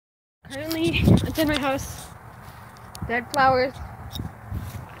Currently, it's in my house. Dead flowers.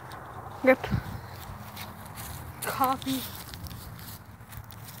 Rip. Coffee.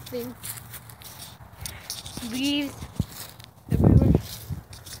 Thing. Leaves. Everywhere.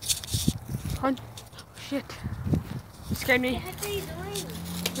 Oh, shit. You scared me. What are you doing?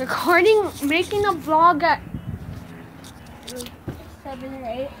 Recording, making a vlog at 7 or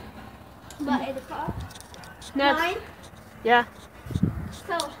 8. About 8 o'clock. no, 9. yeah.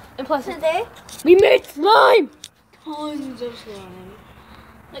 So, And plus, today, we made slime! tons of slime.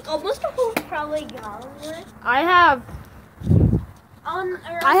 Like almost the whole probably gallon worth. I have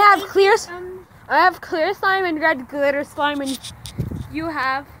clear slime and red glitter slime, and you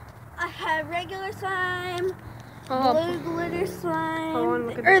have I have regular slime, oh, blue glitter slime. hold on,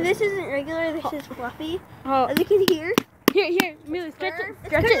 look at Or this. this isn't regular, this is fluffy. Oh, As you can hear. here, Amelia, stretch it, It's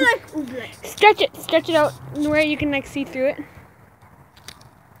stretch kinda it, like oobleck. stretch it out where you can like see through it.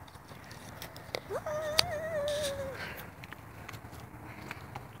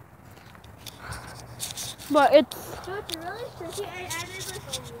 But it's So it's really stretchy. I added like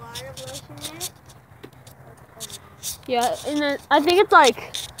a lot of lotion in it. yeah, and then I think it's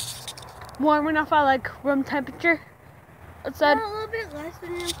like warm enough at like room temperature. It said. A little bit less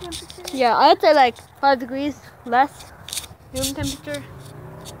than room temperature. Yeah, I'd say like 5 degrees less room temperature.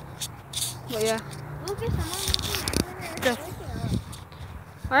 But yeah, Look at someone moving Yes. over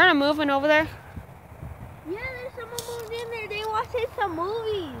there. I'm moving over there. Yeah, there's someone moved in there. They watching some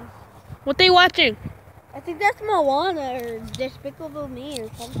movies. What they watching? I think that's Moana or Despicable Me or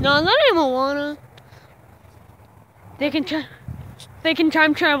something. No, that ain't Moana. They can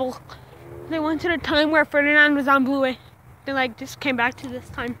time travel. They went to the time where Ferdinand was on Blue. They like just came back to this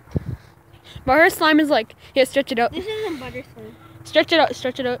time. But her slime is like, yeah, stretch it out. This isn't butter slime. Stretch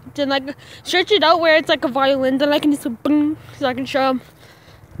it out. Then like stretch it out where it's like a violin. Then I can just boom, so I can show them.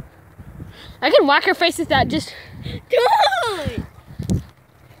 I can whack her face with that just. Good!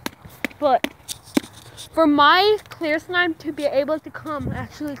 But for my clear slime to be able to come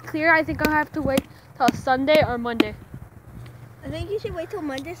actually clear, I think I'll have to wait till Sunday or Monday. I think you should wait till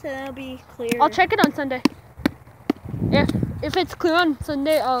Monday so that'll be clear. I'll check it on Sunday. If it's clear on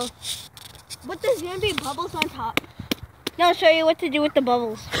Sunday, I'll. But there's gonna be bubbles on top. Now I'll show you what to do with the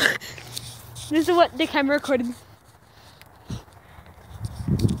bubbles. This is what the camera recorded.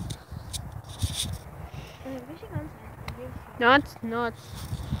 No, it's not.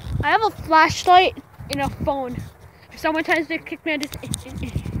 I have a flashlight and a phone. If someone tries to kick me, I just.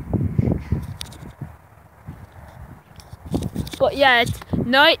 But yeah, it's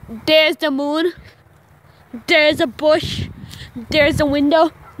night. There's the moon. There's a bush. There's a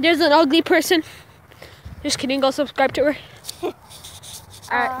window. There's an ugly person. Just kidding. Go subscribe to her.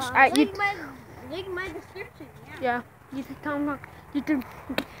 Link my description. Yeah. YouTube.com/. I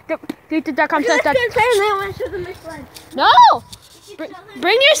want to show them my slime. No!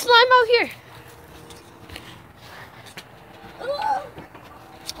 Bring your slime out here.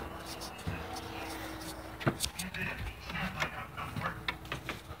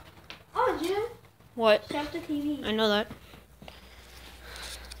 Oh, Jim. What? Shut the TV. I know that.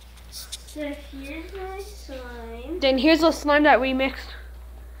 So here's my slime. Then here's the slime that we mixed.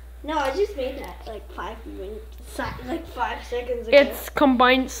 No, I just made that like 5 seconds ago. It's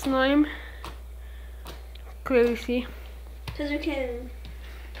combined slime. Clearly see. Because we can.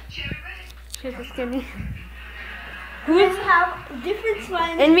 She's a skinny. We have different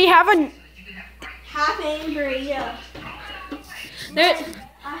slime. And we have a. Half Amber, yeah. There,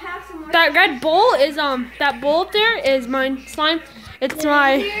 I have some more. that red bowl is that bowl up there is mine slime. It's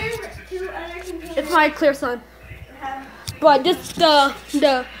my. It's my clear slime. But this the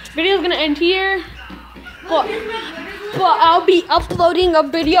video's gonna end here. But I'll be uploading a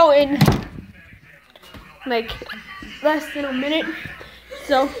video in like less than a minute.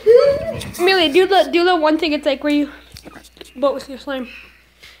 So Amelia, do the one thing. It's like where you vote with your slime.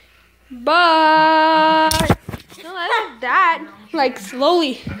 Bye. No, that's that. Like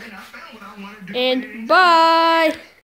slowly. And bye.